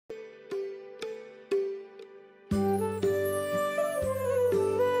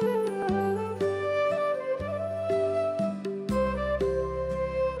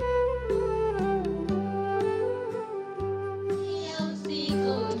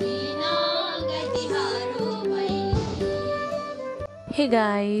Hey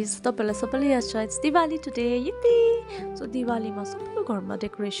guys, तपाईँलाई सबैलाई याद छ it's Diwali today Yippee so दिवालीमा सबैको घरमा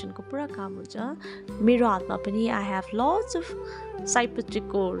डेकोरेसनको पुरा काम हुन्छ मेरो हातमा पनि आई हेभ लट्स अफ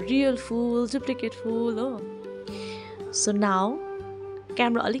सयपत्रीको रियल फुल डुप्लिकेट फुल हो सो नाउ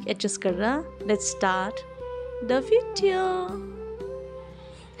क्यामेरा अलिक एडजस्ट गरेर let's start the video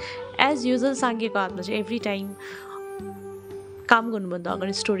as usual साङ्गेको हातमा चाहिँ एभ्री टाइम काम गर्नुभन्दा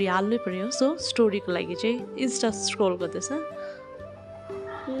अगाडि स्टोरी हाल्नै पर्यो सो स्टोरीको लागि चाहिँ इन्स्टा स्क्रोल गर्दैछ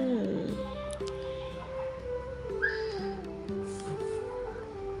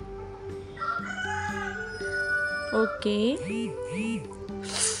Okay.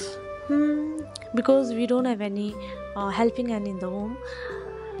 Because we don't have any helping hand in the home.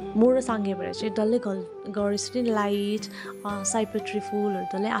 More सांगे भएर चाहिँ डल्लै घर यसरी लाइट सयपत्री फुलहरू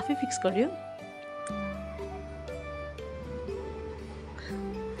डल्लै आफै फिक्स गर्यो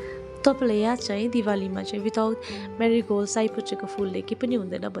तपाईँलाई याद छ है दिवालीमा चाहिँ विदाउट मेरीगोल्ड सयपत्रीको फुलले के पनि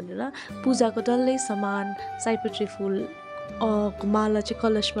हुँदैन भनेर पूजाको डल्लै सामान सयपत्री फुल माला चाहिँ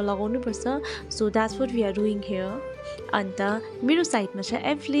कलशमा लगाउनु पर्छ so that's what we are doing here अन्त मेरो साइडमा छ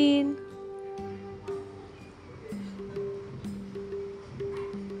एभलिन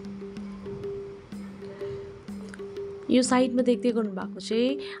यो साइडमा देख्दै गर्नु भएको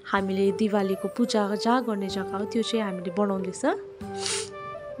चाहिँ हामीले दिवालीको पूजा जहाँ गर्ने जग्गा हो त्यो चाहिँ हामीले बनाउँदैछ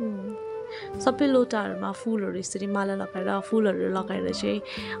सबै लोटाहरूमा फुलहरू यसरी माला लगाएर फुलहरू लगाएर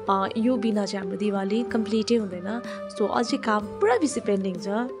चाहिँ यो बिना चाहिँ हाम्रो दिवाली कम्प्लिटै हुँदैन सो अझै काम पुरा बेसी पेन्डिङ छ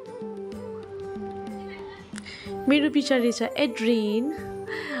मेरो पछाडि छ एड्रिन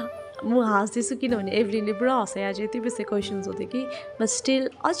म हाँस्दैछु किनभने एभ्रिनले पुरा हँसाइ आज यति बेसी क्वेसन्स हुँदै कि बट स्टिल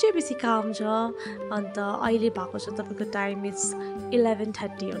अझै बेसी काम छ अन्त अहिले भएको छ तपाईँको टाइम इट्स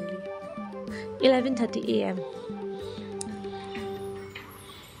 11:30 ओन्ली 11:30 AM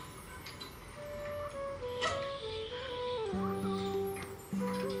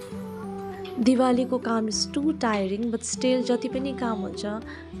दिवालीको काम is to tiring but still जति पनि काम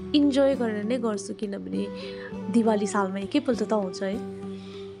हुन्छ इन्जोय गरेर नै गर्छु किनभने दिवाली सालमा एकैपल्ट त हुन्छ है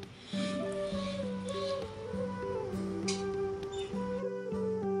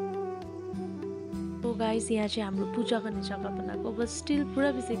सो गाइस यहाँ चाहिँ हाम्रो पूजा गर्ने जग्गा बनाएको बट स्टिल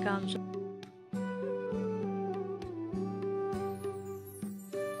पुरा बेसी काम छ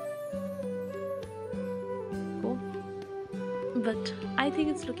but I think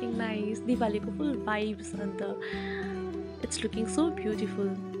it's looking nice Diwaliko full vibes and it's looking so beautiful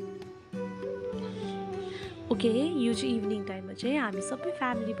okay यो चाहिँ इभिनिङ टाइममा चाहिँ हामी सबै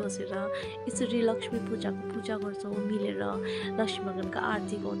फ्यामिली बसेर यसरी लक्ष्मी पूजाको पूजा गर्छौँ मिलेर लक्ष्मी भगवानको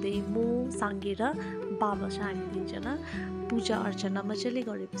आरती गाउँदै म साङ्गे र बाबा चाहिँ हामी तिनजना पूजा अर्चना मजाले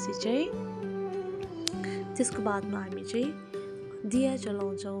गरेपछि चाहिँ त्यसको बादमा हामी चाहिँ दिया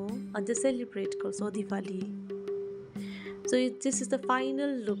जलाउँछौँ अन्त सेलिब्रेट गर्छौँ Diwali So this is the final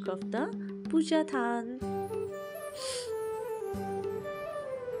look of the Puja Than.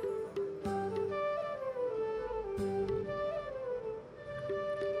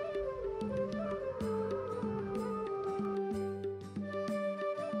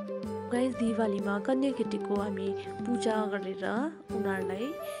 Guys, दिवालीमा कन्या केटीको हामी पूजा गरेर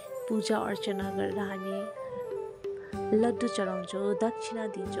उनीहरूलाई पूजा अर्चना गरेर हामी लड्डु चढाउँछौँ दक्षिणा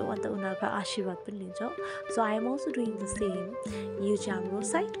दिन्छौँ अन्त उनीहरूको आशीर्वाद पनि लिन्छौँ so I am also doing the same यो चाहिँ हाम्रो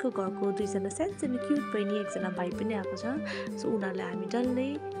साइडको घरको दुईजना सानसानो क्युट बहिनी एकजना भाइ पनि आएको छ सो उनीहरूलाई हामी डल्लै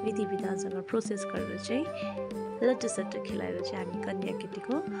विधि विधानसँग प्रोसेस गरेर चाहिँ लड्डु सड्डु खिलाएर चाहिँ हामी कन्या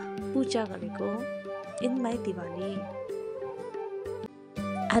केटीको पूजा गरेको in my Diwali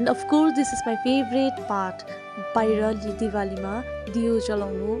and of course this is my favourite part बाहिर दिवालीमा दियो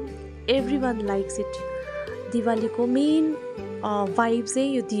जलाउनु एभ्री वान लाइक्स इट दिवालीको मेन भाइब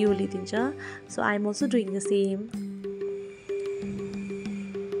चाहिँ यो दियोले दिन्छ so I am also doing the same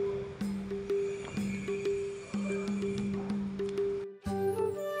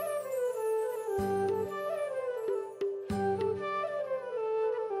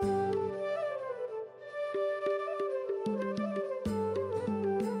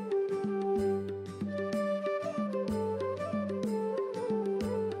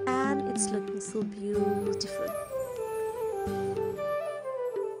and it's looking so beautiful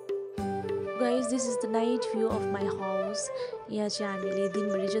guys this is the night view of my house यहाँ चाहिँ हामीले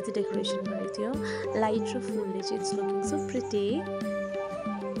दिनभरि जति डेकोरेसन गरेको थियो लाइट र फुलले चाहिँ इट्स लुकिङ सो प्रिटी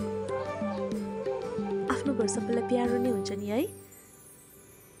आफ्नो घर सबैलाई प्यारो नै हुन्छ नि है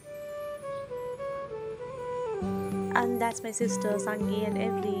and that's my sister Sangi and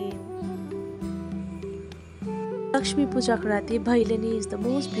Evelyn Lakshmi पूजाको राति भैलेनी is the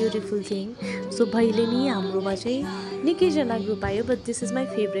most beautiful thing so भैलेनी हाम्रोमा चाहिँ निकैजना ग्रुप आयो but this is my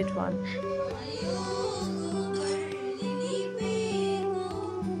favourite one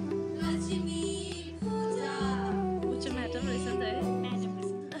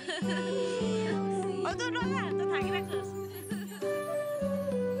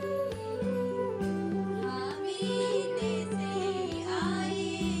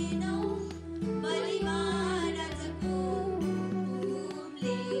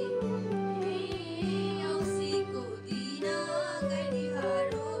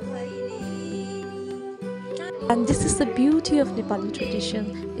And this is the beauty of Nepali tradition.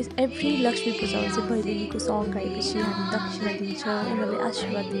 Is every Lakshmi Puja चाहिँ भैलेनीको song गाएपछि हामी दक्षिणा दिन्छ, उनीहरूले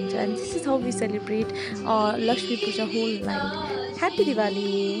आशीर्वाद दिन्छ. And this is how we celebrate Lakshmi Puja whole night. Happy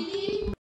Diwali!